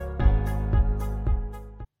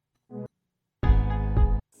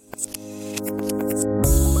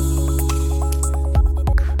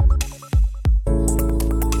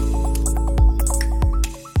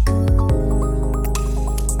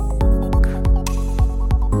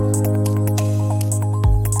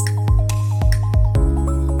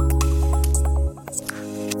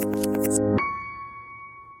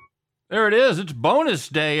There it is. It's bonus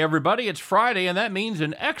day, everybody. It's Friday, and that means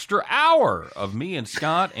an extra hour of me and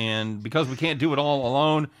Scott. And because we can't do it all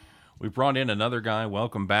alone, we brought in another guy.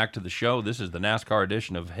 Welcome back to the show. This is the NASCAR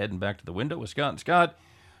edition of Heading Back to the Window with Scott and Scott.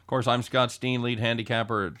 Of course, I'm Scott Steen, lead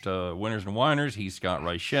handicapper at Winners and Winers. He's Scott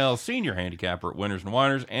Reichel, senior handicapper at Winners and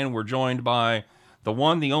Winers. And we're joined by the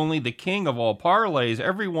one, the only, the king of all parlays.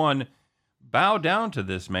 Everyone bow down to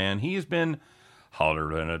this man. He has been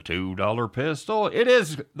hotter than a $2 pistol. It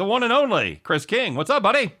is the one and only Chris King. What's up,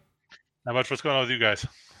 buddy? Not much. What's going on with you guys?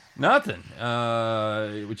 Nothing.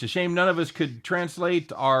 Which is a shame none of us could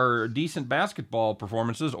translate our decent basketball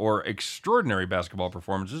performances or extraordinary basketball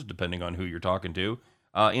performances, depending on who you're talking to,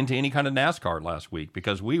 into any kind of NASCAR last week,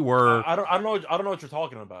 because we were. I don't know what you're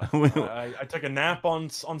talking about. I took a nap on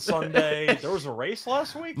Sunday. There was a race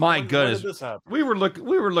last week. My when goodness, did this happen? we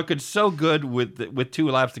were looking so good with 2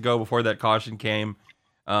 laps to go before that caution came.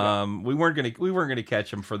 We weren't gonna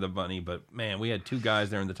catch him for the money, but man, we had 2 guys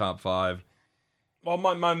there in the top 5. Well,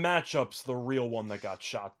 my matchup's the real one that got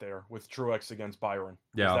shot there with Truex against Byron.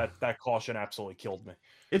 Yeah, that caution absolutely killed me.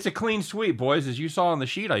 It's a clean sweep, boys. As you saw on the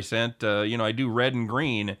sheet I sent, I do red and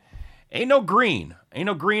green. Ain't no green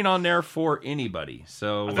on there for anybody.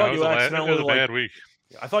 So I thought it was a bad week.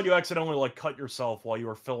 I thought you accidentally cut yourself while you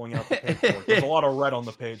were filling out the paperwork. There's a lot of red on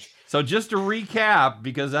the page. So just to recap,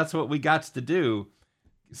 because that's what we got to do.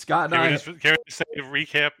 Scott and Can we say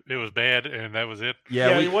recap? It was bad, and that was it.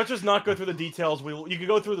 Yeah, let's just not go through the details. You can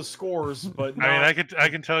go through the scores, but I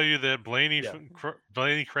can tell you that Blaney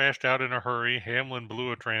crashed out in a hurry. Hamlin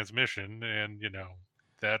blew a transmission, and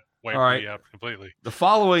that wiped me out completely. The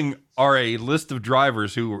following are a list of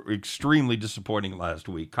drivers who were extremely disappointing last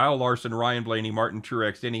week: Kyle Larson, Ryan Blaney, Martin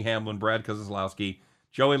Truex, Denny Hamlin, Brad Keselowski,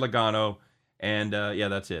 Joey Logano. And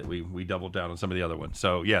that's it. We doubled down on some of the other ones.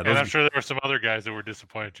 So yeah, and I'm sure there were some other guys that were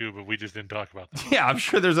disappointed too, but we just didn't talk about them. Yeah, I'm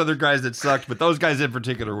sure there's other guys that sucked, but those guys in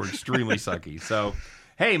particular were extremely sucky. So,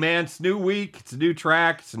 hey man, it's a new week, it's a new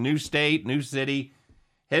track, it's a new state, new city.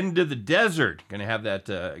 Heading to the desert. Gonna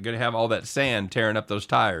have all that sand tearing up those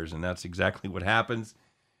tires, and that's exactly what happens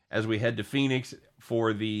as we head to Phoenix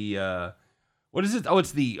for the what is it? Oh,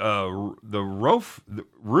 it's the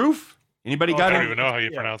roof. Anybody got it? I don't even know how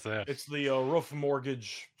you pronounce that. It's the Roof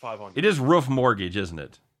Mortgage 500. It is Roof Mortgage, isn't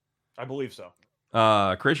it? I believe so.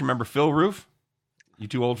 Chris, you remember Phil Roof? You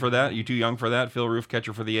too old for that? You too young for that? Phil Roof,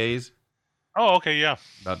 catcher for the A's? Oh, okay, yeah.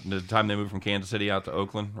 About the time they moved from Kansas City out to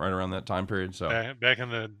Oakland, right around that time period. So back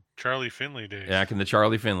in the Charlie Finley days. Back in the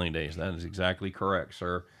Charlie Finley days. That is exactly correct,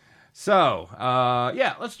 sir. So,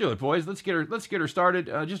 let's do it, boys. Let's get her started.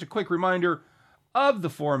 Just a quick reminder of the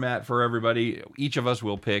format for everybody. Each of us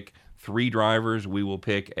will pick 3 drivers. We will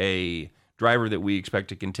pick a driver that we expect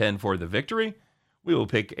to contend for the victory. We will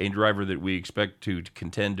pick a driver that we expect to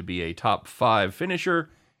contend to be a top 5 finisher.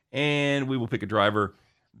 And we will pick a driver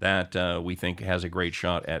that we think has a great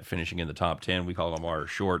shot at finishing in the top 10. We call them our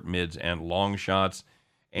short, mids, and long shots.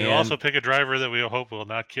 And we'll also pick a driver that we hope will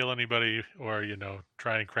not kill anybody or,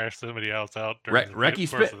 try and crash somebody else out during the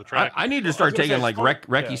course of the track. I need to start taking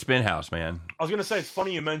Recce Spinhouse, man. I was going to say, it's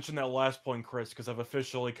funny you mentioned that last point, Chris, because I've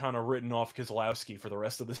officially kind of written off Keselowski for the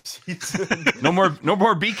rest of the season. No more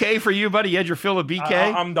BK for you, buddy? You had your fill of BK?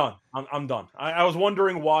 I'm done. I'm done. I was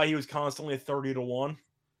wondering why he was constantly at 30-1.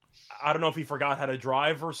 I don't know if he forgot how to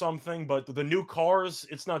drive or something, but the new cars,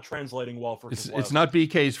 it's not translating well for Keselowski. It's not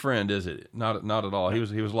BK's friend, is it? Not at all. He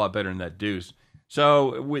was a lot better than that Deuce.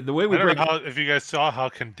 So the way we I don't know if you guys saw how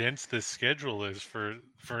condensed this schedule is for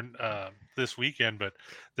this weekend, but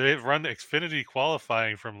they've run Xfinity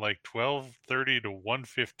qualifying from like 12:30 to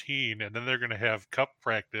 1:15, and then they're going to have Cup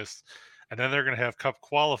practice, and then they're going to have Cup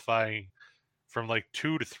qualifying from like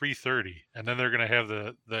 2 to 3:30, and then they're going to have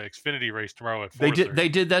the Xfinity race tomorrow at 4:30. They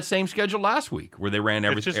did that same schedule last week where they ran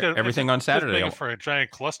everything on Saturday. For a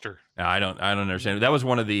giant cluster. I don't understand. That was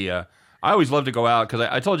one of the. I always love to go out because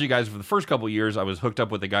I told you guys for the first couple of years I was hooked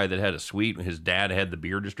up with a guy that had a suite. His dad had the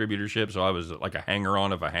beer distributorship, so I was like a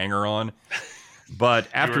hanger-on of a hanger-on. But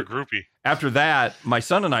after that, my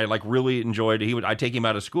son and I really enjoyed. I'd take him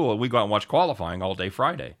out of school and we go out and watch qualifying all day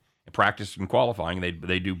Friday. Practice and qualifying.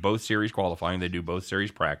 They do both series qualifying. They do both series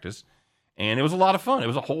practice, and it was a lot of fun. It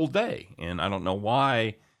was a whole day, and I don't know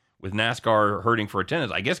why with NASCAR hurting for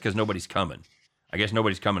attendance. I guess because nobody's coming. I guess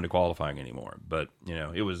nobody's coming to qualifying anymore. But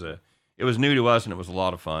it was new to us, and it was a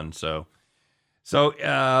lot of fun. So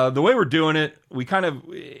the way we're doing it,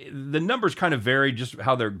 the numbers kind of vary just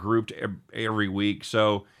how they're grouped every week.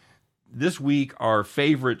 So this week our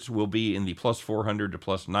favorites will be in the plus 400 to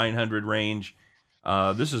plus 900 range.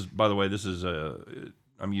 This is, by the way,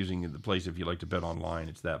 I'm using the place if you like to bet online.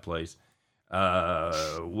 It's that place.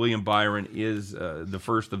 William Byron is the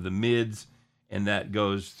first of the mids, and that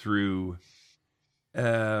goes through.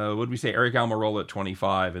 What did we say? Eric Almirola at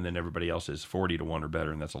 25, and then everybody else is 40 to 1 or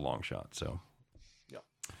better, and that's a long shot. So, yeah.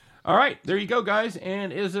 All right, there you go, guys.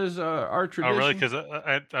 And is our tradition. Oh, really? Because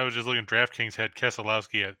I was just looking. DraftKings had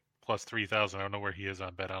Keselowski at plus 3,000. I don't know where he is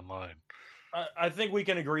on Bet Online. I think we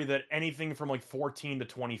can agree that anything from like 14 to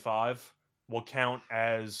 25 will count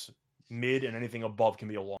as mid, and anything above can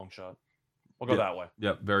be a long shot. We'll go that way.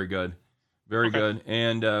 Yep, very good. Very good.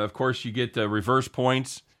 And, of course, you get reverse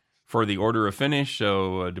points for the order of finish.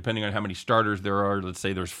 So depending on how many starters there are, let's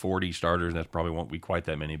say there's 40 starters. That probably won't be quite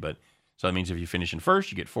that many. But so that means if you finish in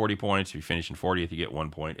first, you get 40 points. If you finish in 40th, you get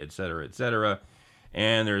 1 point, et cetera, et cetera.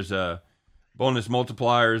 And there's bonus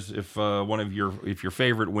multipliers. If if your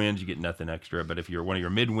favorite wins, you get nothing extra. But if you're one of your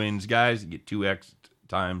mid wins guys, you get 2x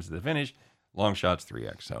times the finish. Long shots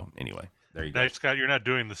 3x. So anyway, there you go. Now, Scott, you're not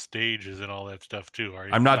doing the stages and all that stuff too, are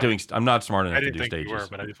you? I'm not smart enough I to didn't do think stages. you were,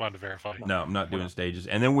 but I just wanted to verify. No, I'm not doing stages.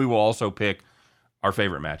 And then we will also pick our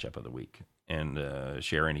favorite matchup of the week and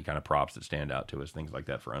share any kind of props that stand out to us, things like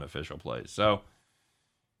that for unofficial plays. So,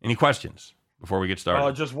 any questions before we get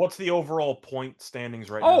started? Just what's the overall point standings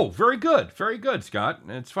right now? Oh, very good. Very good, Scott.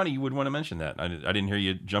 It's funny you would want to mention that. I didn't hear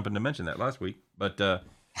you jumping to mention that last week. But Yeah.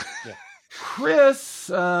 Chris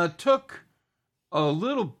took a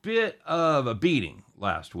little bit of a beating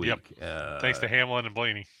last week. Yep. Thanks to Hamlin and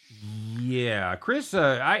Blaney. Yeah, Chris,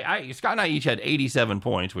 Scott and I each had 87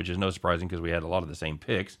 points, which is no surprising because we had a lot of the same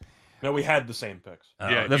picks. No, we had the same picks.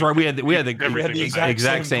 Yeah, That's right. We had the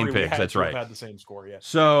exact same three. picks. That's right. We had the same score. Yeah.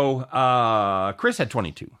 So Chris had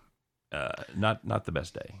 22. Not the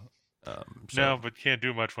best day. No, but can't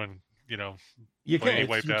do much when you Blaney can't.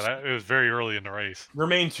 wiped out. It was very early in the race. Your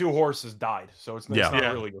main two horses died, so it's not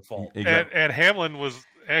really your fault. Exactly. And Hamlin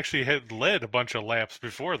had led a bunch of laps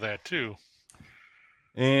before that too.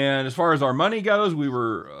 And as far as our money goes, we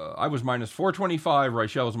were I was minus 425,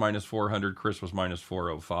 Rachel was minus 400, Chris was minus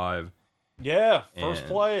 405. Yeah, first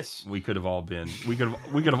And place. We could have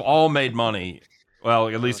all made money. Well,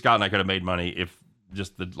 at least Scott and I could have made money if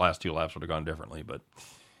just the last two laps would have gone differently. But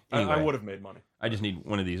anyway, I would have made money. I just need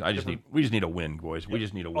one of these. We just need a win, boys. We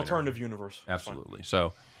just need a win. Alternative universe. Absolutely.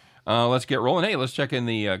 So let's get rolling. Hey, let's check in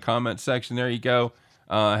the comment section. There you go.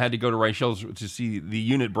 I had to go to Rachel's to see the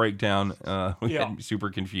unit breakdown. We had me super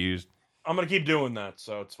confused. I'm going to keep doing that,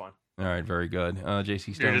 so it's fine. All right, very good.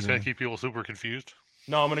 JC Stone. You're just going to keep people super confused?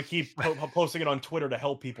 No, I'm going to keep posting it on Twitter to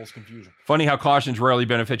help people's confusion. Funny how cautions rarely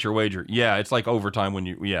benefit your wager. Yeah, it's like overtime when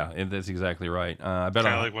that's exactly right. I bet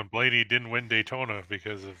kind of like when Blaney didn't win Daytona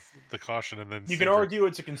because of the caution, and then you can argue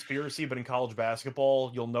it's a conspiracy, but in college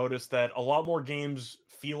basketball, you'll notice that a lot more games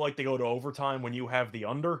feel like they go to overtime when you have the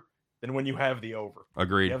under than when you have the over.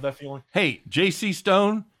 Agreed. You have that feeling? Hey, JC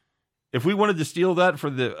Stone, if we wanted to steal that for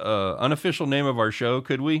the unofficial name of our show,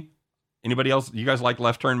 could we? Anybody else? You guys like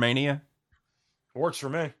Left Turn Mania? Works for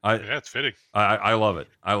me. Yeah, it's fitting. I love it.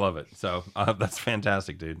 I love it. So that's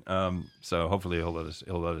fantastic, dude. So hopefully he'll let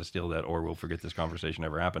us steal that, or we'll forget this conversation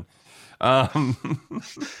ever happened. Well,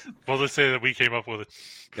 let's say that we came up with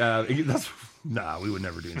it. We would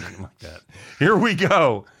never do anything like that. Here we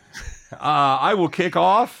go. I will kick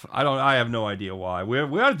off. I have no idea why. We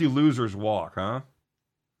ought to do losers walk, huh?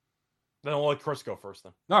 Then I'll let Chris go first.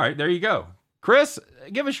 Then. All right, there you go. Chris,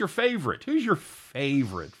 give us your favorite. Who's your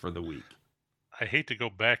favorite for the week? I hate to go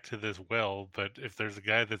back to this but if there's a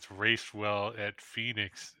guy that's raced well at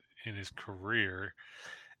Phoenix in his career,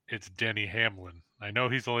 it's Denny Hamlin. I know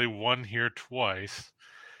he's only won here twice,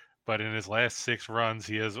 but in his last 6 runs,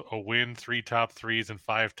 he has a win, 3 top 3s, and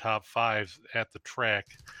 5 top 5s at the track.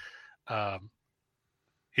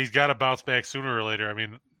 He's got to bounce back sooner or later. I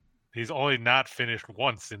mean, he's only not finished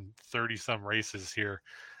once in 30-some races here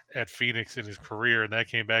at Phoenix in his career, and that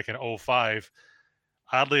came back in 2005.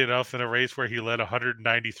 Oddly enough, in a race where he led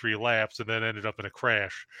 193 laps and then ended up in a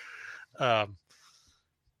crash. I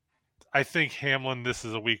think Hamlin, this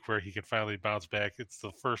is a week where he can finally bounce back. It's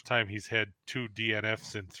the first time he's had 2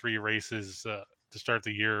 DNFs in 3 races to start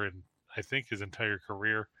the year, and I think his entire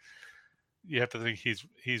career. You have to think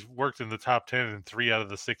he's worked in the top 10 in 3 out of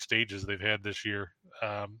the 6 stages they've had this year.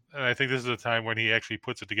 And I think this is a time when he actually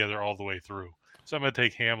puts it together all the way through. So I'm going to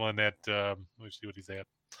take Hamlin at, let me see what he's at.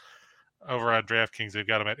 Over on DraftKings, they've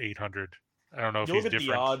got him at 800. I don't know if he's different.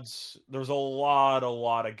 Look at the odds. There's a lot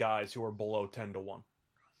of guys who are below 10 to 1.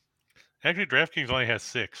 Actually, DraftKings only has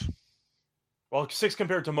 6. Well, 6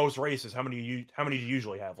 compared to most races. How many do you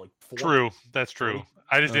usually have? Like 4? True, that's true.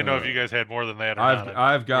 I just didn't know if you guys had more than that or I've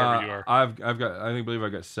not. got I believe I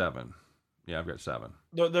got 7. Yeah, I've got 7.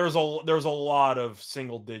 There's a lot of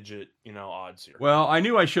single digit, odds here. Well, I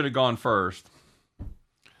knew I should have gone first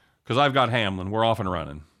because I've got Hamlin. We're off and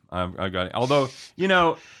running. I've got. Although,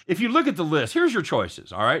 if you look at the list, here's your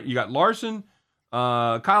choices. All right, you got Larson,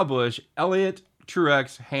 Kyle Busch, Elliott,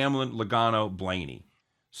 Truex, Hamlin, Logano, Blaney.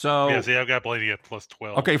 So yeah, see, I've got Blaney at plus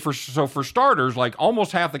 12. Okay, for starters, like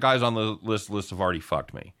almost half the guys on the list have already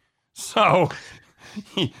fucked me. So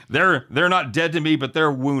they're not dead to me, but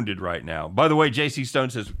they're wounded right now. By the way, JC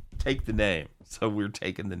Stone says take the name, so we're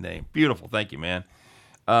taking the name. Beautiful, thank you, man.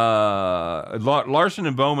 Larson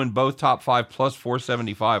and Bowman both top 5 plus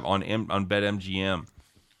 475 on BetMGM.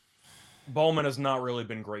 Bowman has not really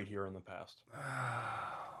been great here in the past.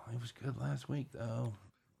 He was good last week, though.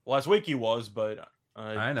 Last week he was, but.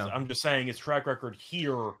 I know. I'm just saying his track record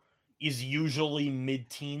here is usually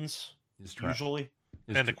mid-teens. Usually.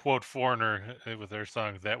 And to quote Foreigner with their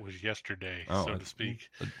song, that was yesterday, so to speak.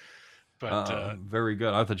 But very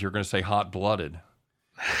good. I thought you were going to say hot-blooded.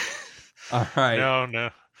 All right.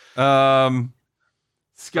 No.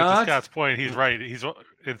 Scott? To Scott's point, he's right. He's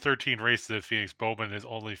in 13 races at Phoenix. Bowman has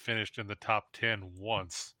only finished in the top 10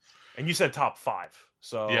 once. And you said top 5.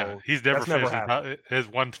 So yeah, he's never finished. Never his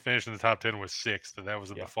one finish in the top 10 was 6th, and that was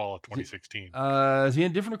in the fall of 2016. Is he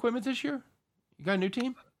in different equipment this year? You got a new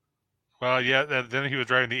team? Well, yeah. Then he was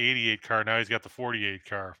driving the 88 car. Now he's got the 48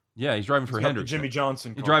 car. Yeah, he's driving for Hendrick. Jimmy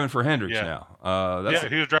Johnson. He's driving for Hendricks now.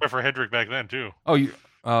 He was driving for Hendrick back then too.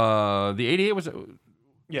 Oh, the 88 was.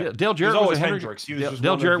 Yeah, Dale Jarrett was Hendricks.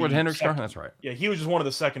 Dale Jarrett with Hendricks car. That's right. Yeah, he was just one of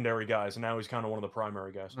the secondary guys, and now he's kind of one of the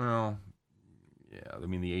primary guys. Well. Yeah, I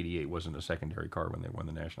mean the 88 wasn't a secondary car when they won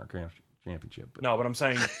the national championship. But. No, but I'm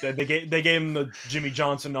saying they gave him the Jimmy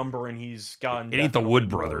Johnson number, and he's gotten. It ain't the Wood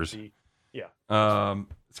brothers. Yeah.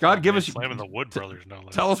 Scott, give us slamming the Wood brothers. No,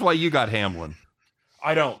 tell us why you got Hamlin.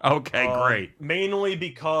 I don't. Okay, great. Mainly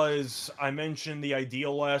because I mentioned the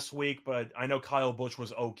ideal last week, but I know Kyle Busch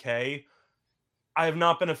was okay. I have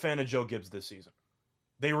not been a fan of Joe Gibbs this season.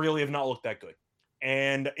 They really have not looked that good.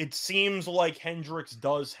 And it seems like Hendricks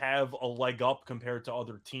does have a leg up compared to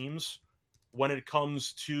other teams when it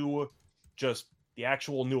comes to just the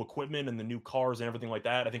actual new equipment and the new cars and everything like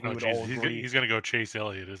that. I think we would all agree. He's going to go Chase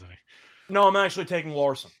Elliott, isn't he? No, I'm actually taking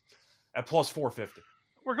Larson at plus 450.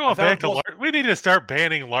 We're going back to Larson. We need to start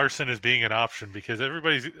banning Larson as being an option because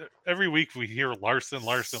every week we hear Larson.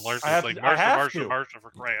 It's like Marshall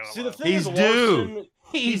for crying out loud. See, the thing is, Larson,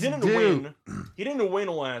 he didn't win. He didn't win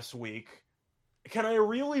last week. Can I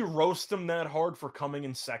really roast him that hard for coming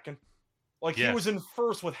in second? He was in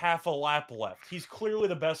first with half a lap left. He's clearly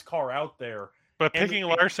the best car out there. But picking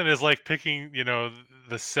Larson is like picking, the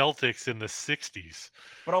Celtics in the 60s.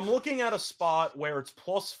 But I'm looking at a spot where it's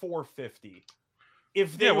plus 450.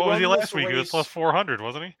 What was he last week? He was plus 400,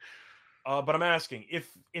 wasn't he? But I'm asking,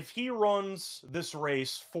 if he runs this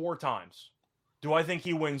race 4 times, do I think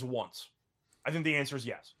he wins once? I think the answer is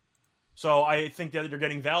yes. So I think that they're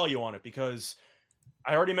getting value on it because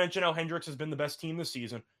I already mentioned how Hendricks has been the best team this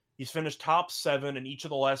season. He's finished top 7 in each of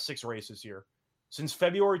the last 6 races here. Since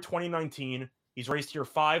February 2019, he's raced here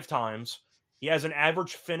 5 times. He has an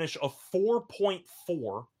average finish of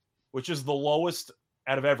 4.4, which is the lowest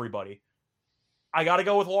out of everybody. I got to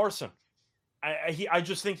go with Larson. I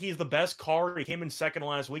just think he's the best car. He came in second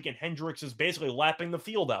last week, and Hendricks is basically lapping the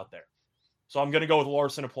field out there. So I'm going to go with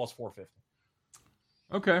Larson at plus 450.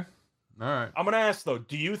 Okay. All right. I'm going to ask, though,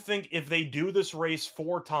 do you think if they do this race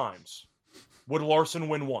 4 times, would Larson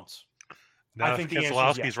win once? No, I think the answer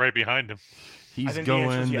is yes. Right behind him. He's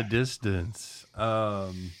going the distance.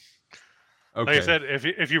 Okay. Like I said,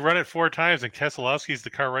 if you run it 4 times and Keselowski's the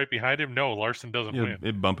car right behind him, no, Larson doesn't win.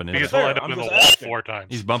 It bumping his because he'll end up in the wall 4 times.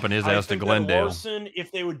 He's bumping his ass to Glendale. Larson,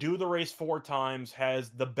 if they would do the race 4 times, has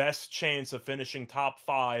the best chance of finishing top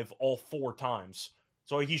 5 all 4 times.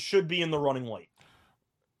 So he should be in the running late.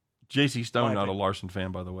 JC Stone, not a Larson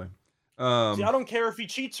fan, by the way. See, I don't care if he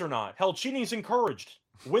cheats or not. Hell, cheating's encouraged.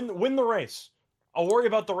 Win the race. I'll worry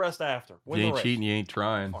about the rest after. You ain't cheating, you ain't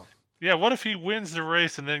trying. Yeah, what if he wins the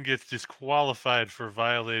race and then gets disqualified for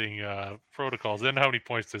violating protocols? Then how many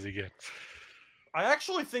points does he get? I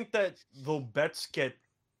actually think that the bets get...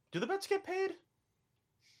 Do the bets get paid?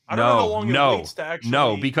 I don't know how long it waits to actually...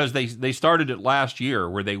 No, because they started it last year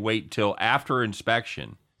where they wait till after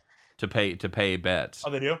inspection to pay bets. Oh,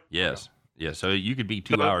 they do? Yes. Okay. Yeah, so you could be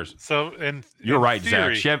 2 hours. So, you're right,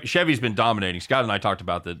 theory, Zach. Chevy's been dominating. Scott and I talked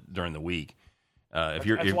about that during the week.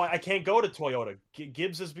 That's why I can't go to Toyota.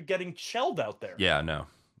 Gibbs has been getting shelled out there. Yeah, no.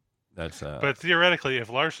 That's But theoretically, if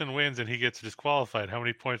Larson wins and he gets disqualified, how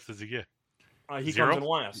many points does he get? He Zero? comes in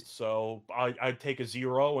last, so I'd take a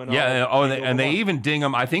 0. And Yeah. I'll And, take and they one. even ding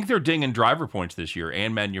them. I think they're dinging driver points this year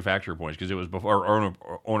and manufacturer points because it was before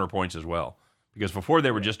owner points as well. Because before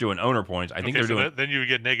they were just doing owner points. I think they're doing. Then you would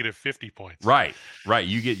get negative 50 points. Right.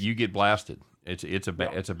 You get blasted. It's a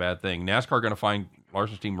bad thing. NASCAR going to find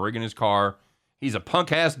Larson's team rigging his car. He's a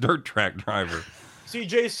punk ass dirt track driver. See,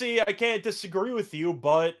 JC, I can't disagree with you,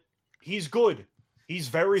 but he's good. He's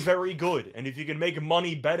very, very good. And if you can make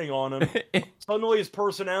money betting on him, suddenly his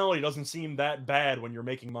personality doesn't seem that bad when you're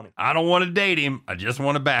making money. I don't want to date him. I just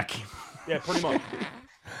want to back him. Yeah, pretty much.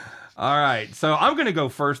 All right. So I'm going to go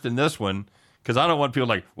first in this one because I don't want people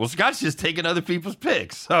like, well, Scott's just taking other people's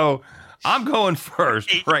picks. So I'm going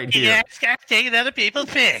first right here. Yeah, Scott's taking other people's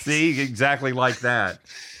picks. See, exactly like that.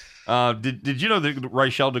 Did you know that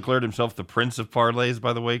Reichel declared himself the prince of parlays,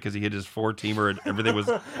 by the way, because he hit his 4-teamer and everything was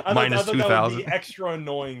minus 2,000? That would be extra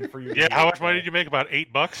annoying for you. Yeah, how much money did you make? About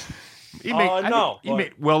 $8? He made, no. He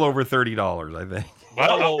made well over $30, I think.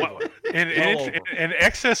 Well, in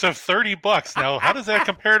excess of $30. Now, how does that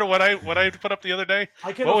compare to what I put up the other day?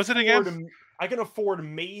 What was it again? I can afford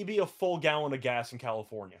maybe a full gallon of gas in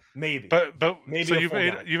California, maybe. But maybe so you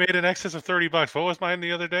made an excess of $30. What was mine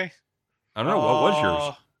the other day? I don't know. What was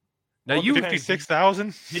yours? Now well, you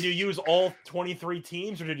 56,000. Did you use all 23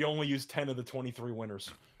 teams, or did you only use 10 of the 23 winners?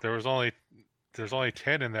 There's only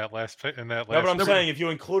 10 in that last. No, but I'm saying if you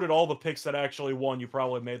included all the picks that actually won, you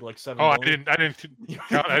probably made like $7 million. I didn't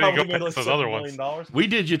count. I didn't go past those other ones. We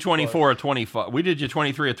did you 24 or 25. We did you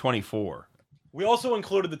 23 or 24. We also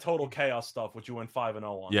included the total chaos stuff, which you went 5-0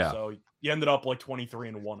 on. Yeah. So you ended up like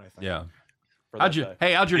 23-1, I think. Yeah. How'd your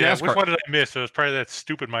NASCAR? Which one did I miss? It was probably that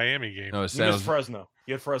stupid Miami game. No, you missed Fresno.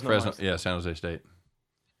 You had Fresno. Yeah, San Jose State.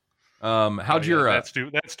 How'd your that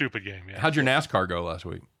stupid game? Yeah. How'd your NASCAR go last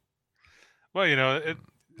week? Well,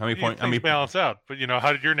 how many points? How many balance out? But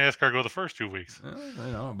how did your NASCAR go the first 2 weeks?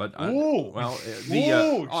 I know, but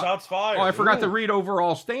shots fired. Oh, I forgot to read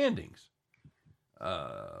overall standings.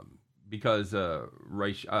 Because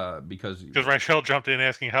Reichel jumped in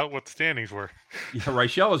asking what the standings were. Yeah,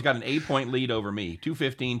 Reichel has got an 8-point lead over me.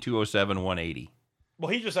 215, 207, 180. Well,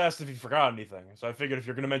 he just asked if he forgot anything. So I figured if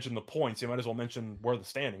you're going to mention the points, you might as well mention where the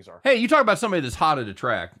standings are. Hey, you talk about somebody that's hot at a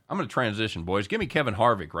track. I'm going to transition, boys. Give me Kevin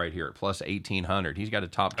Harvick right here at plus 1,800. He's got a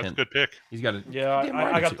top 10. That's a good pick. He's got a. Yeah,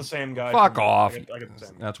 I got the same guy. Fuck off. I got the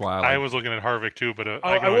same guy. That's why I was looking at Harvick too, but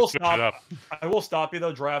I will switch it up. I will stop you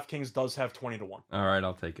though. DraftKings does have 20-1. All right,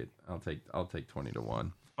 I'll take it. I'll take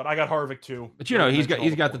 20-1. But I got Harvick too. But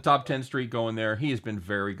he's got the top 10 streak going there. He has been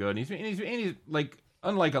very good. He's like.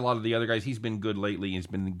 Unlike a lot of the other guys, he's been good lately. He's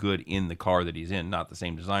been good in the car that he's in. Not the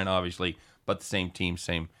same design, obviously, but the same team,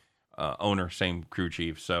 same owner, same crew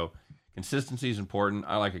chief. So consistency is important.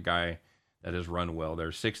 I like a guy that has run well.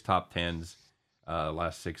 There's 6 top 10s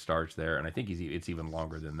last 6 starts there, and I think it's even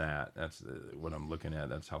longer than that. That's what I'm looking at.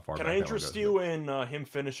 That's how far. Can I interest you in him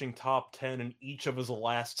finishing top 10 in each of his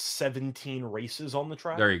last 17 races on the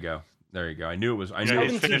track? There you go. I knew it was.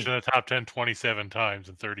 He's finished in the top 10 27 times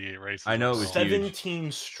in 38 races. I know it was 17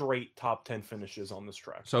 huge. Straight top 10 finishes on this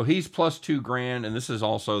track. So he's plus $2,000, and this is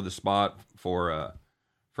also the spot for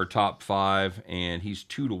top 5, and he's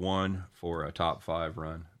 2-1 for a top 5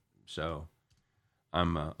 run. So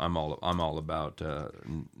I'm all about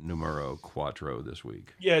numero cuatro this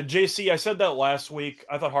week. Yeah, JC, I said that last week.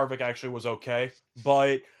 I thought Harvick actually was okay,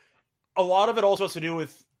 but a lot of it also has to do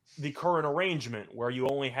with the current arrangement where you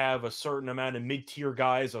only have a certain amount of mid-tier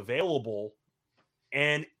guys available,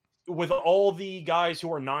 and with all the guys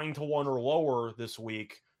who are 9-1 or lower this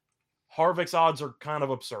week, Harvick's odds are kind of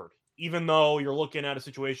absurd. Even though you're looking at a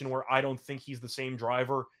situation where I don't think he's the same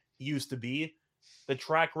driver he used to be, the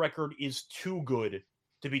track record is too good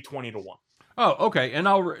to be 20-1. Oh, okay. And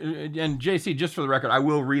JC, just for the record, I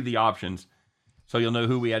will read the options so you'll know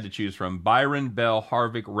who we had to choose from: Byron, Bell,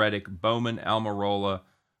 Harvick, Reddick, Bowman, Almirola,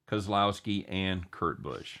 Keselowski, and Kurt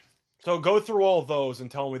Busch. So go through all of those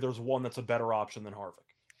and tell me there's one that's a better option than Harvick.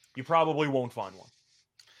 You probably won't find one.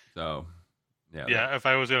 So, yeah. Yeah, if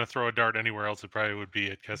I was going to throw a dart anywhere else, it probably would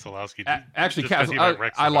be at Keselowski. Actually,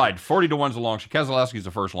 I lied. 40-1's a long shot. Keselowski's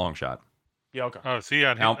the first long shot. Yeah, okay. Oh, see,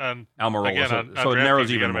 on Almirola. Again, so it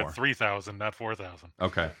narrows even more. 3,000, not 4,000.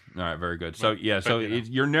 Okay. All right, very good. So,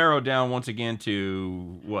 you're narrowed down once again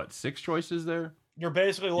to, what, 6 choices there? You're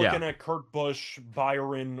basically looking at Kurt Busch,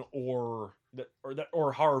 Byron, or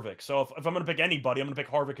Harvick. So if I'm going to pick anybody, I'm going to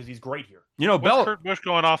pick Harvick because he's great here. What's Kurt Busch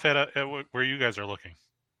going off at where you guys are looking?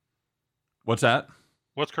 What's that?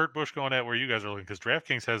 What's Kurt Busch going at where you guys are looking? Because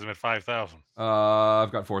DraftKings has him at 5,000.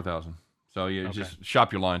 I've got 4,000. So just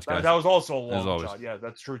shop your lines, guys. That was also a long shot. Yeah,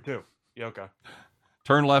 that's true too. Yeah, okay.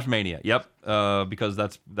 Turn left mania. Yep. Because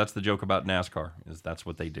that's the joke about NASCAR is that's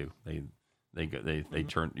what they do. They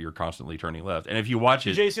turn. You're constantly turning left, and if you watch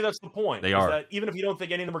it, JC, that's the point. They is are. that even if you don't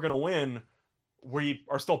think any of them are going to win, we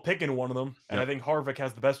are still picking one of them, and Yep. I think Harvick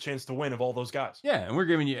has the best chance to win of all those guys. yeah, and we're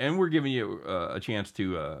giving you a chance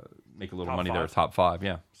to make a little Top money there. 5. Top 5.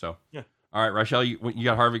 Yeah. So Yeah. All right, Rachel, you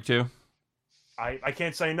got Harvick too. I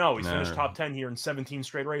can't say no. He's No. finished top 10 here in 17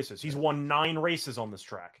 straight races. He's won 9 races on this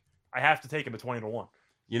track. I have to take him at 20-1.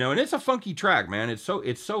 You know, and it's a funky track, man. It's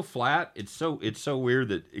so flat. It's so weird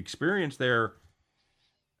that experience there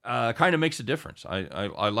kind of makes a difference.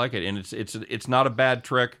 I like it, and it's not a bad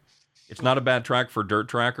trick. It's not a bad track for dirt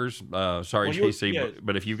trackers. Sorry, Well, JC,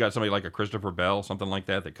 but if you've got somebody like a Christopher Bell, something like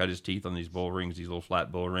that cut his teeth on these bull rings, these little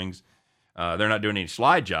flat bull rings, they're not doing any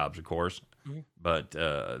slide jobs, of course, but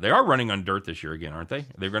they are running on dirt this year again, aren't they?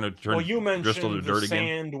 They're going to turn Well, you Bristol to mentioned dirt the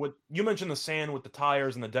again. sand you mentioned the sand with the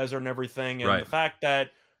tires and the desert and everything, and Right. the fact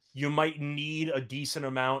that you might need a decent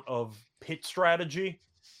amount of pit strategy.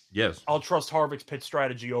 Yes. I'll trust Harvick's pit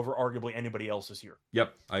strategy over arguably anybody else's here.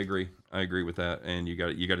 Yep, I agree. I agree with that. And you got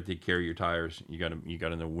to take care of your tires. You got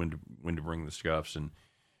to know when to bring the scuffs, and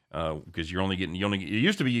because it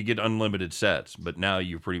used to be you get unlimited sets, but now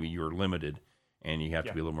you're limited, and you have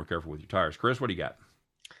to be a little more careful with your tires. Chris, what do you got?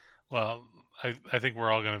 Well, I think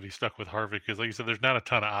we're all going to be stuck with Harvick because, like you said, there's not a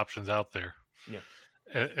ton of options out there. Yeah.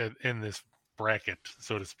 In this bracket,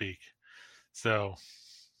 so to speak. So,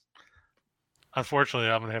 unfortunately,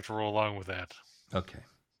 I'm going to have to roll along with that. Okay.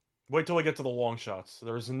 Wait till we get to the long shots.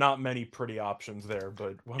 There's not many pretty options there,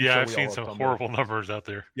 but I'm sure I've we seen all some have horrible numbers out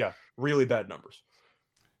there. Yeah, really bad numbers.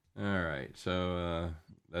 All right. So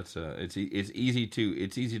that's it's easy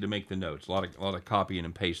to make the notes. A lot of copying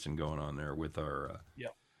and pasting going on there with our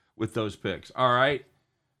with those picks. All right.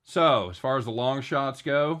 So as far as the long shots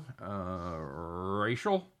go,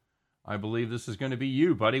 Rachel, I believe this is going to be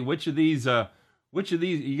you, buddy. Which of these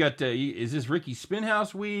you got? Is this Ricky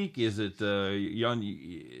Spinhouse week? Is it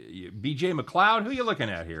BJ McLeod? Who are you looking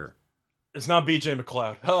at here? It's not BJ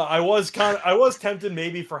McLeod. I was tempted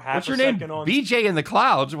maybe for half What's your a name? second on BJ in the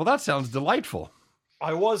Clouds. Well, that sounds delightful.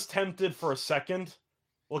 I was tempted for a second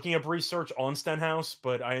looking up research on Stenhouse,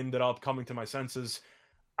 but I ended up coming to my senses.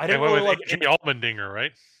 I didn't really like Allmendinger,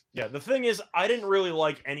 right? Yeah, the thing is, I didn't really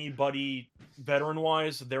like anybody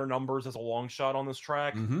veteran-wise, their numbers as a long shot on this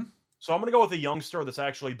track. Mm-hmm. So I'm going to go with a youngster that's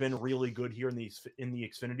actually been really good here in the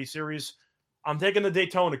Xfinity Series. I'm taking the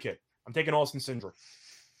Daytona kid. I'm taking Austin Cindric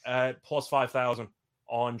at plus 5,000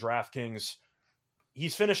 on DraftKings.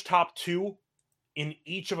 He's finished top 2 in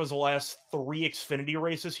each of his last 3 Xfinity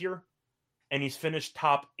races here, and he's finished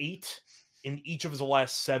top 8 in each of his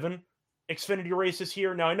last 7 Xfinity races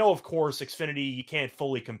here. Now, I know, of course, Xfinity, you can't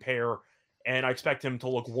fully compare, and I expect him to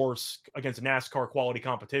look worse against NASCAR quality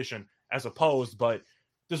competition as opposed, but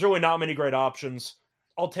there's really not many great options.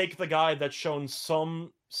 I'll take the guy that's shown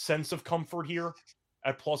some sense of comfort here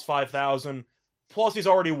at plus 5,000. Plus, he's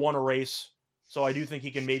already won a race, so I do think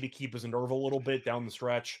he can maybe keep his nerve a little bit down the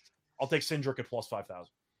stretch. I'll take Cindric at plus 5,000.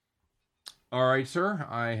 All right, sir.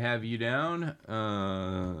 I have you down.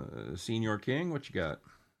 Senior King, what you got?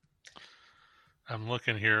 I'm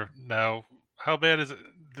looking here now. How bad is it?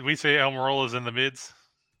 Did we say Almirola's in the mids?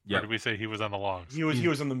 Yeah. Or did we say he was on the longs? He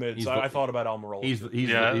was in the mids. I thought about Almirola. He's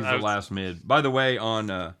the last mid. By the way,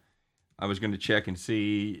 I was going to check and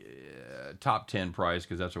see top 10 price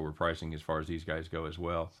because that's what we're pricing as far as these guys go as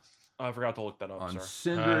well. I forgot to look that up. On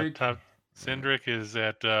Sorry. Cindric, Cindric is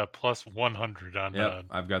at plus 100 on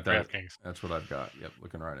I've got that. DraftKings. That's what I've got. Yep,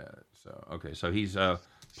 looking right at it. So okay, so he's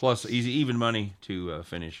plus easy even money to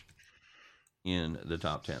finish in the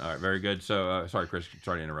top 10. All right, very good. So sorry, Chris,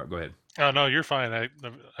 sorry to interrupt. Go ahead. Oh no, you're fine.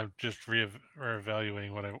 I'm just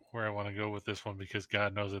reevaluating where I want to go with this one because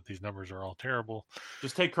God knows that these numbers are all terrible.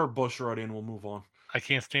 Just take Kurt Busch already, and we'll move on. I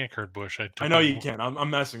can't stand Kurt Busch. I know you can. I'm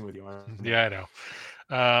messing with you. Yeah, I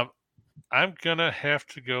know. I'm gonna have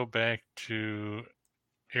to go back to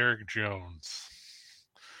Eric Jones.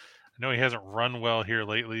 I know he hasn't run well here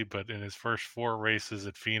lately, but in his first 4 races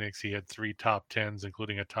at Phoenix, he had 3 top 10s,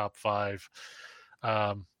 including a top 5.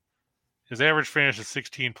 His average finish is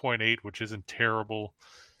 16.8, which isn't terrible.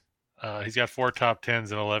 He's got 4 top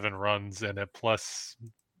 10s and 11 runs, and at plus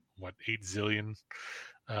 8 zillion.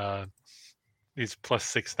 He's plus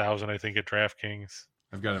 6,000, I think, at DraftKings.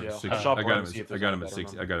 I've got him at 60. I got him at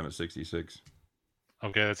 60. I got him at 66.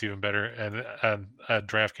 Okay, that's even better. And at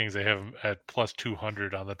DraftKings, they have him at plus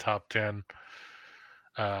 200 on the top 10.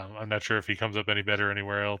 I'm not sure if he comes up any better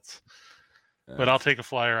anywhere else. But I'll take a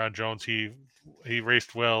flyer on Jones. He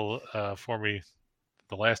raced well for me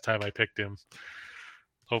the last time I picked him.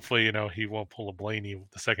 hopefully, he won't pull a Blaney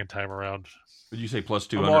the second time around. Did you say plus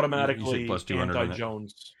 200? I'm You automatically say plus 200 on it?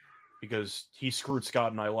 anti-Jones because he screwed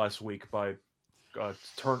Scott and I last week by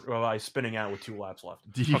spinning out with 2 laps left.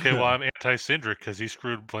 Okay, well, I'm anti-Cindric because he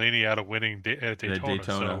screwed Blaney out of winning at Daytona.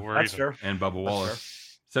 So we're That's even. fair. And Bubba That's Wallace. fair.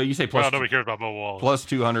 So you say Well, nobody cares about Bubba Wallace. plus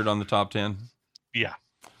 200 on the top 10? Yeah.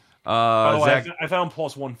 By the way, Zach, I found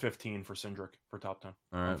plus 115 for Cindric for top 10.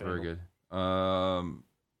 all right, very FanDuel. good.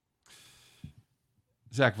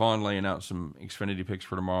 Zach Vaughn laying out some Xfinity picks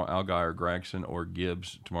for tomorrow. Allgaier, Gragson, or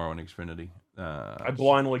Gibbs tomorrow in Xfinity. I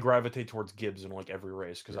blindly gravitate towards Gibbs in like every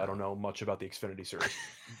race because I don't know much about the Xfinity series.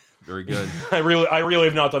 Very good. I really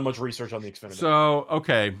have not done much research on the Xfinity. So,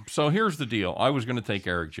 okay. So here's the deal. I was going to take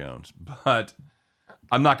Eric Jones, but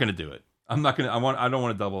I'm not going to do it. I'm not going to. I don't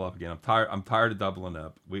want to double up again. I'm tired of doubling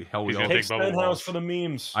up. We all He's gonna Take take Bubba Stenhouse Wallace. for the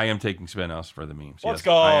memes. I am taking Spinhouse for the memes. Let's yes,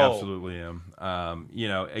 go. I absolutely am.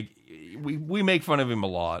 We make fun of him a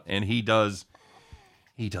lot, and he does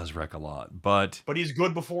wreck a lot. But But he's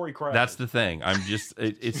good before he crashes. that's the thing. I'm just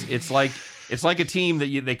it's like a team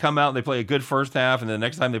that they come out and they play a good first half, and the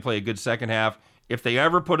next time they play a good second half. If they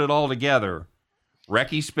ever put it all together,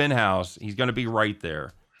 Recchi Spinhouse, he's going to be right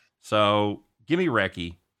there. So give me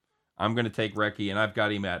Recchi. I'm going to take Recchi, and I've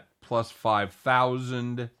got him at plus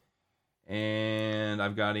 5,000, and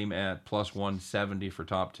I've got him at plus 170 for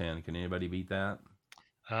top 10. Can anybody beat that?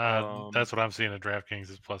 That's what I'm seeing at DraftKings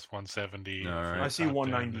is plus 170. All right. I see top 10,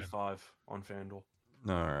 195 on FanDuel.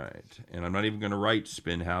 All right. And I'm not even going to write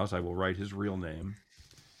Spinhouse. I will write his real name.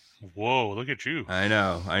 Whoa, look at you. I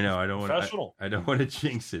know. I don't want Professional. I don't want to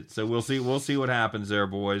jinx it. So we'll see what happens there,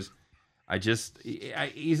 boys. I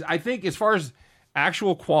think as far as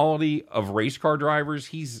actual quality of race car drivers,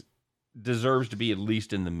 he's deserves to be at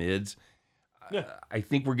least in the mids. Yeah. I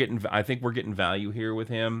think we're getting value here with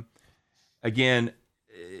him. Again,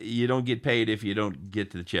 you don't get paid if you don't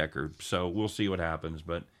get to the checker. So we'll see what happens,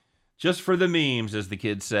 but just for the memes, as the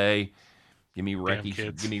kids say, give me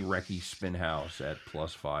Recchi Spinhouse at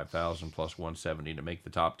plus 5,000, plus 170 to make the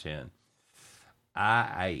top 10.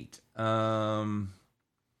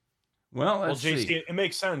 Well, let's JC, see. it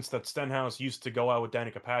makes sense that Stenhouse used to go out with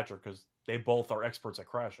Danica Patrick because they both are experts at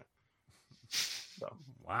crashing. So,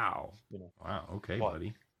 Wow. Wow. Okay, What?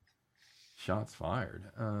 buddy. Shots fired.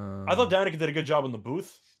 I thought Danica did a good job in the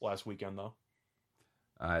booth last weekend, though.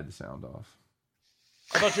 I had the sound off.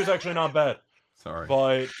 I thought she was actually not bad. Sorry.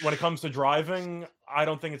 But when it comes to driving, I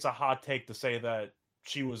don't think it's a hot take to say that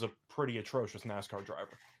she was a pretty atrocious NASCAR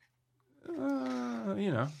driver.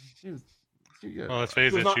 She was good. Well, let's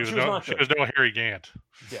face it, she was no Harry Gant.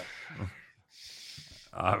 Yeah.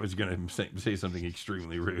 I was going to say something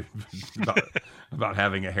extremely rude about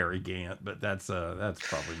having a Harry Gant, but that's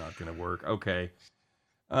probably not going to work. Okay.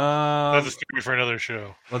 That's a story for another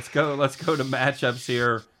show. Let's go to matchups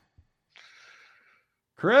here.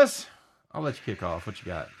 Chris, I'll let you kick off. What you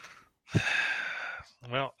got?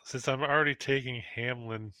 Well, since I'm already taking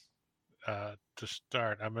Hamlin to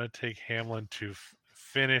start, I'm going to take Hamlin to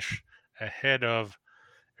finish ahead of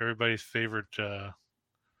everybody's favorite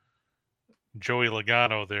Joey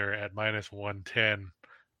Logano there at minus 110.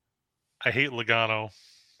 I hate Logano.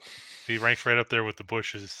 He ranks right up there with the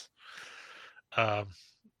Bushes.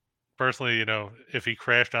 Personally, if he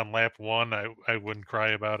crashed on lap 1, I wouldn't cry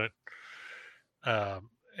about it.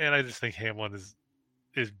 And I just think Hamlin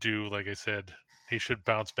is due. Like I said, he should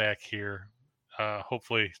bounce back here.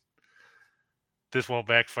 Hopefully, this won't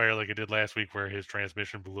backfire like it did last week, where his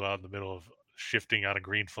transmission blew out in the middle of shifting on a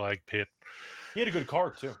green flag pit. He had a good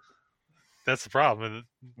car, too. That's the problem.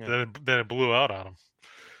 And then it blew out on him.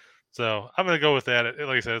 So I'm going to go with that.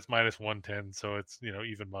 Like I said, it's minus 110, so it's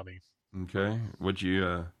even money. Okay. What you?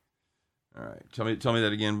 All right. Tell me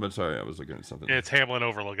that again. But sorry, I was looking at something. It's Hamlin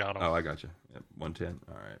over Logano. Oh, I got you. Yep, 110.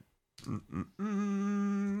 All right.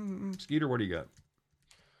 Skeeter, what do you got?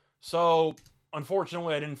 So,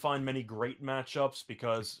 unfortunately, I didn't find many great matchups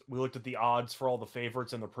because we looked at the odds for all the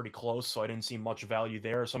favorites and they're pretty close, so I didn't see much value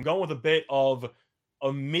there. So I'm going with a bit of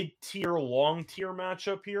a mid-tier, long-tier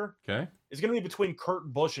matchup here. Okay. It's going to be between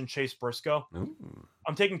Kurt Busch and Chase Briscoe. Ooh.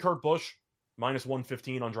 I'm taking Kurt Busch, minus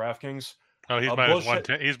 115 on DraftKings. Oh, he's minus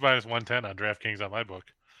 110. He's minus 110 on DraftKings on my book.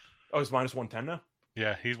 Oh, he's minus 110 now?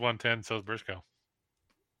 Yeah, he's 110, so is Briscoe.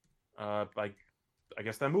 I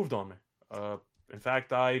guess that moved on me. In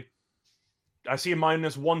fact, I see a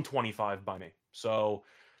minus 125 by me. So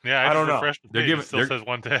yeah, I don't know. It still says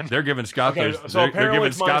 110. They're giving Scott Okay, those. so They're apparently giving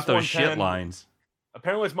it's Scott minus those shit 110. lines.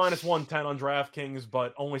 Apparently, it's minus 110 on DraftKings,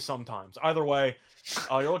 but only sometimes. Either way,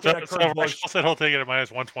 you're looking at Kurt Busch. Russell said he'll take it at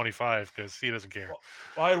minus 125 because he doesn't care.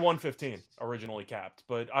 Well, I had 115 originally capped,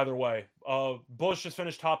 but either way, Busch just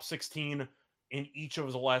finished top 16 in each of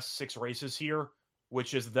his last 6 races here,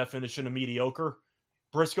 which is the definition of mediocre.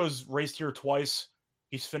 Briscoe's raced here twice.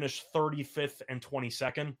 He's finished 35th and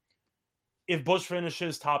 22nd. If Busch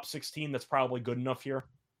finishes top 16, that's probably good enough here.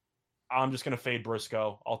 I'm just going to fade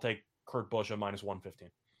Briscoe. I'll take Kurt Busch at minus 115.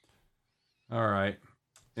 All right.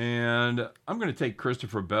 And I'm going to take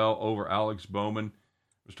Christopher Bell over Alex Bowman.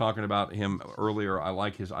 I was talking about him earlier. I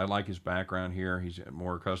like his background here. He's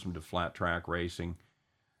more accustomed to flat track racing.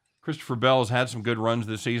 Christopher Bell has had some good runs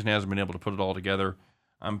this season. Hasn't been able to put it all together.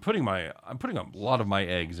 I'm putting a lot of my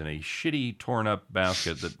eggs in a shitty, torn up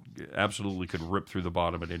basket that absolutely could rip through the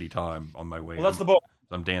bottom at any time on my way. Well, that's the boat.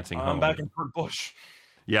 I'm dancing home. I'm back in Kurt Busch.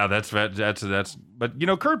 Yeah, that's. But you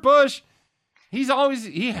know, Kurt Busch, he's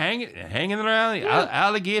hanging around the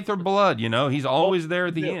alligator blood. You know, he's always there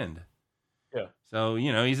at the end. Yeah. So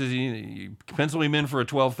you know, he pencil him in for a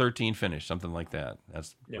 12-13 finish, something like that.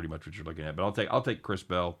 That's pretty much what you're looking at. But I'll take Chris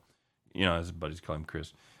Bell. You know, his buddies call him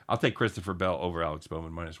Chris. I'll take Christopher Bell over Alex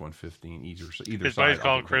Bowman minus 115. Either his side. buddies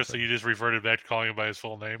call him Chris, so you just reverted back to calling him by his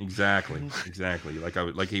full name. Exactly.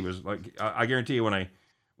 I guarantee you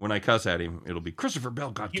when I cuss at him, it'll be Christopher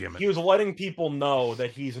Bell. God damn it. He was letting people know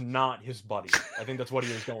that he's not his buddy. I think that's what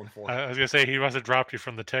he was going for. I was gonna say he must have dropped you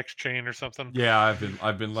from the text chain or something. Yeah,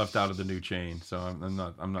 I've been left out of the new chain, so I'm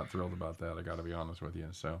not thrilled about that. I got to be honest with you.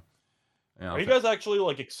 So, yeah, are you guys actually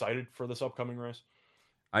like excited for this upcoming race?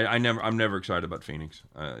 I'm never excited about Phoenix.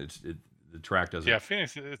 The track doesn't. Yeah,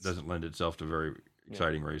 Phoenix doesn't lend itself to very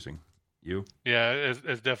exciting racing. You? Yeah,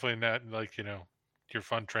 it's definitely not like your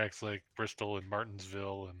fun tracks like Bristol and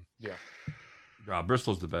Martinsville and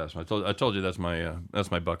Bristol's the best. I told you that's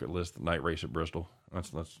my bucket list night race at Bristol.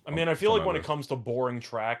 That's. I mean, I feel like when it comes to boring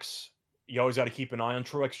tracks, you always got to keep an eye on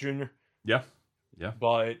Truex Jr. Yeah.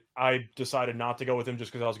 But I decided not to go with him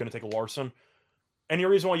just because I was going to take Larson. Any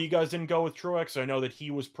reason why you guys didn't go with Truex? I know that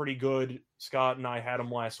he was pretty good. Scott and I had him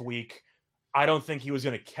last week. I don't think he was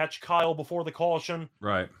going to catch Kyle before the caution.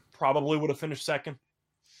 Right. Probably would have finished second.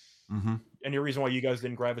 Mm-hmm. Any reason why you guys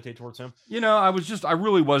didn't gravitate towards him? You know, I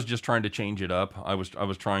really was just trying to change it up. I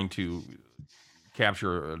was trying to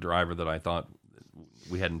capture a driver that I thought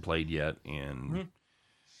we hadn't played yet, and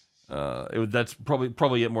that's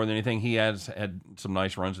probably it more than anything. He has had some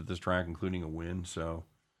nice runs at this track, including a win. So,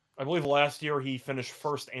 I believe last year he finished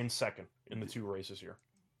first and second in the 2 races here.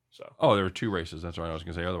 So, there were 2 races. That's what I was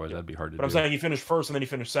going to say. Otherwise, that'd be hard to do. But I'm saying he finished first and then he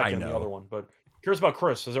finished second in the other one. But curious about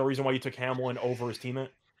Chris. Is there a reason why you took Hamlin over his teammate?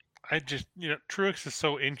 I just, Truex is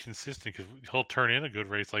so inconsistent because he'll turn in a good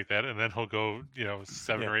race like that, and then he'll go,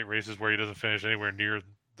 7 or 8 races where he doesn't finish anywhere near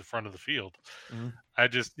the front of the field. Mm-hmm. I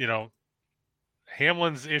just,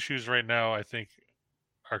 Hamlin's issues right now, I think,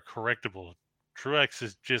 are correctable. Truex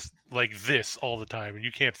is just like this all the time, and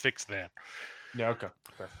you can't fix that. Yeah, okay.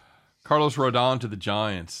 Carlos Rodon to the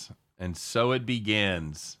Giants, and so it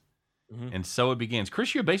begins. Mm-hmm. And so it begins.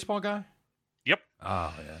 Chris, you a baseball guy? Yep.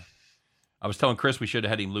 Oh, yeah. I was telling Chris we should have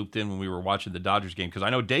had him looped in when we were watching the Dodgers game, because I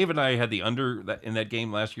know Dave and I had the under in that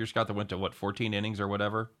game last year, Scott, that went to, 14 innings or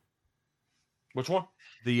whatever? Which one?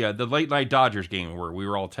 The late night Dodgers game where we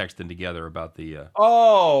were all texting together about the.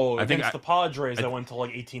 Against the Padres that went to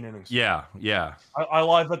like 18 innings. Yeah. I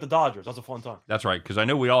live bet the Dodgers. That's a fun time. That's right, because I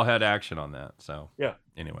know we all had action on that. So yeah.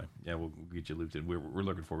 Anyway, we'll get you looped in. We're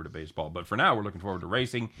looking forward to baseball, but for now we're looking forward to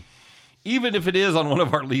racing, even if it is on one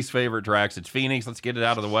of our least favorite tracks. It's Phoenix. Let's get it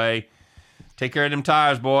out of the way. Take care of them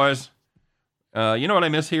tires, boys. You know what I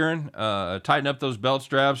miss hearing? Tighten up those belt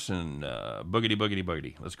straps and boogity, boogity,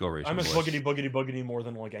 boogity. Let's go racing, I miss boys. boogity, boogity, boogity more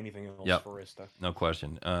than like anything else for race day. No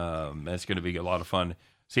question. It's going to be a lot of fun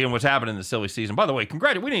seeing what's happening in the silly season. By the way, we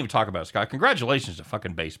didn't even talk about it, Scott. Congratulations to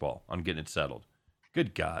fucking baseball on getting it settled.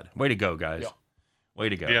 Good God. Way to go, guys. Yeah. Way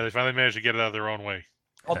to go. Yeah, they finally managed to get it out of their own way.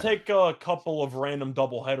 I'll take a couple of random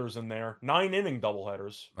doubleheaders in there. 9-inning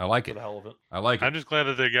doubleheaders. I like for it. the hell of it. I like it. I'm just glad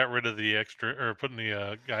that they got rid of the extra, or putting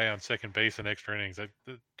the guy on second base in extra innings.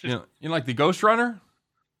 You like the Ghost Runner?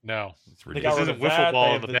 No. It's ridiculous. This isn't wiffle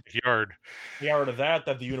ball in the backyard. They got rid of that.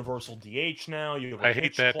 They have the universal DH now. You have I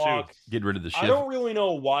hate that clock. too. Get rid of the shift. I don't really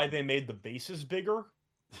know why they made the bases bigger.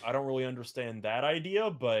 I don't really understand that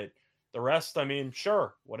idea, but the rest, I mean,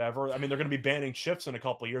 sure, whatever. I mean, they're going to be banning shifts in a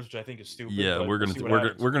couple of years, which I think is stupid. Yeah, but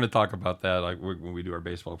we're gonna talk about that like when we do our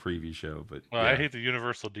baseball preview show. But well, I hate the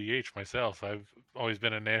universal DH myself. I've always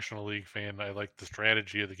been a National League fan. I like the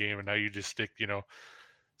strategy of the game, and now you just stick,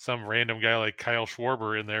 some random guy like Kyle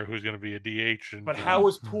Schwarber in there who's going to be a DH. And, but how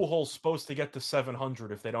is Pujols supposed to get to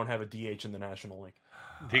 700 if they don't have a DH in the National League?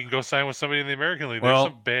 He can go sign with somebody in the American League. Well,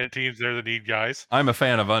 There's some bad teams there that need guys. I'm a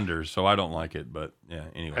fan of unders, so I don't like it. But yeah,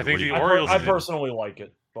 anyway. I think the Orioles. I personally like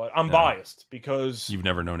it, but I'm biased because you've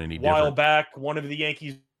never known any while different. back, one of the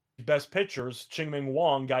Yankees best pitchers, Ching-Ming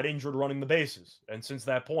Wang, got injured running the bases. And since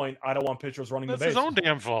that point, I don't want pitchers running That's the bases. his own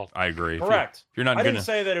damn fault. I agree. Correct. If you're not I gonna didn't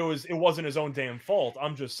say that it wasn't his own damn fault.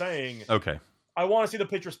 I'm just saying okay. I want to see the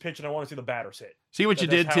pitchers pitch and I want to see the batters hit. See what you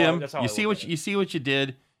That's did, how Tim. that's how You I see look what at you see what you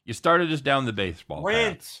did. You started us down the baseball path.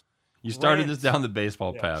 Rant. You started Rant. us down the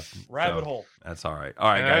baseball Yeah. path. Rabbit So, hole. That's all right. All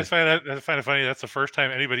right, And guys. I find it funny. That's the first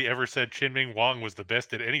time anybody ever said Ching-Ming Wang was the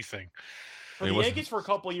best at anything. For It the wasn't- Yankees, for a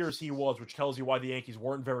couple of years, he was, which tells you why the Yankees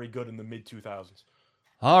weren't very good in the mid-2000s.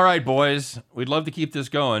 All right, boys. We'd love to keep this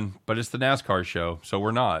going, but it's the NASCAR show, so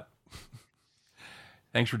we're not.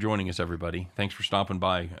 Thanks for joining us, everybody. Thanks for stopping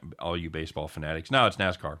by, all you baseball fanatics. Now it's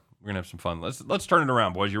NASCAR. We're gonna have some fun. Let's turn it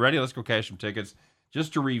around, boys. You ready? Let's go cash some tickets.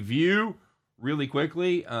 Just to review really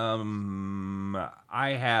quickly,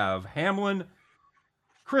 I have Hamlin.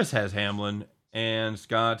 Chris has Hamlin, and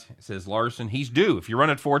Scott says Larson. He's due. If you run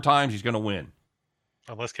it 4 times, he's gonna win.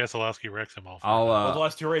 Unless Keselowski wrecks him all. Well, the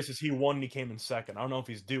last 2 races, he won and he came in second. I don't know if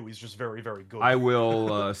he's due. He's just very, very good. I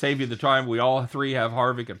will save you the time. We all 3 have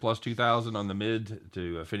Harvick at plus 2,000 on the mid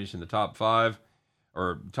to finish in the top 5,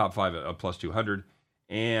 or top 5 at plus 200.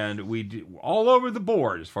 And we do all over the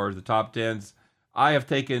board as far as the top 10s. I have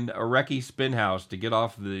taken a Recce Spinhouse to get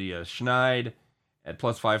off the Schneid at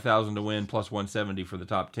plus 5,000 to win, plus 170 for the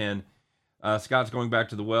top 10. Scott's going back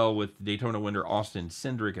to the well with Daytona winner Austin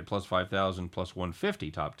Cindric at plus 5,000, plus 150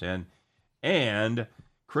 top 10. And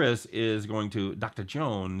Chris is going to Dr.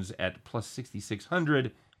 Jones at plus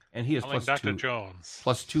 6,600, and he is Calling plus Dr. Jones.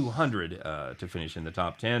 plus 200 to finish in the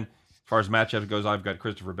top 10. As far as matchups goes, I've got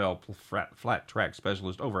Christopher Bell, flat track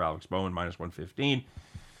specialist, over Alex Bowen, minus 115.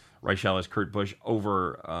 Reichel is Kurt Busch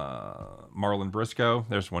over Marlon Briscoe.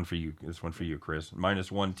 There's one for you. This one for you, Chris.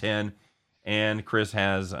 Minus 110. And Chris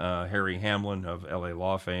has Harry Hamlin of LA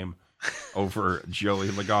Law fame over Joey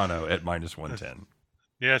Logano at minus 110.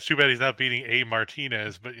 Yeah, it's too bad he's not beating A.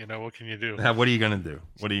 Martinez, but what can you do? What are you going to do?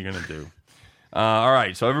 What are you going to do? All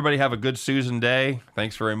right, so everybody have a good Susan day.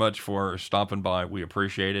 Thanks very much for stopping by. We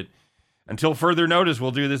appreciate it. Until further notice,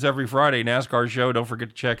 we'll do this every Friday, NASCAR show. Don't forget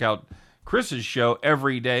to check out Chris's show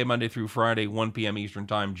every day, Monday through Friday, 1 p.m. Eastern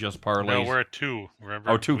Time, just parlays. No, we're at 2, remember?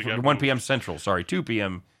 Oh, 2, We got 1 moved. p.m. Central, sorry, 2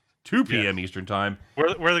 p.m. Eastern Time.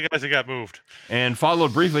 We're the guys that got moved. And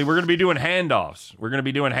followed briefly, we're going to be doing handoffs. We're going to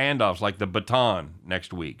be doing handoffs like the baton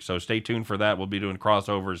next week. So stay tuned for that. We'll be doing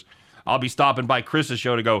crossovers. I'll be stopping by Chris's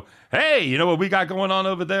show to go, hey, you know what we got going on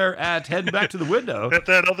over there at Heading Back to the Window? At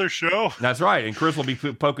that other show. That's right. And Chris will be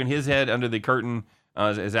poking his head under the curtain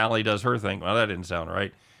as Allie does her thing. Well, that didn't sound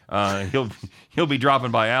right. He'll be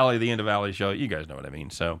dropping by Allie, the end of Allie's show. You guys know what I mean.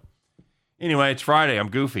 So anyway, it's Friday. I'm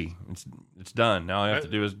goofy. It's done. Now all I have to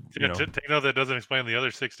do is, Take note that doesn't explain the other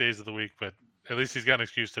 6 days of the week, but at least he's got an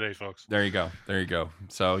excuse today, folks. There you go. There you go.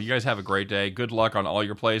 So you guys have a great day. Good luck on all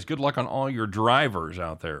your plays. Good luck on all your drivers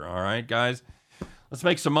out there. All right, guys. Let's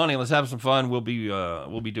make some money. Let's have some fun. We'll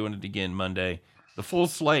be doing it again Monday. The full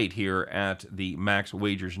slate here at the Max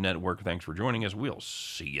Wagers Network. Thanks for joining us. We'll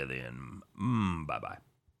see you then. Bye-bye.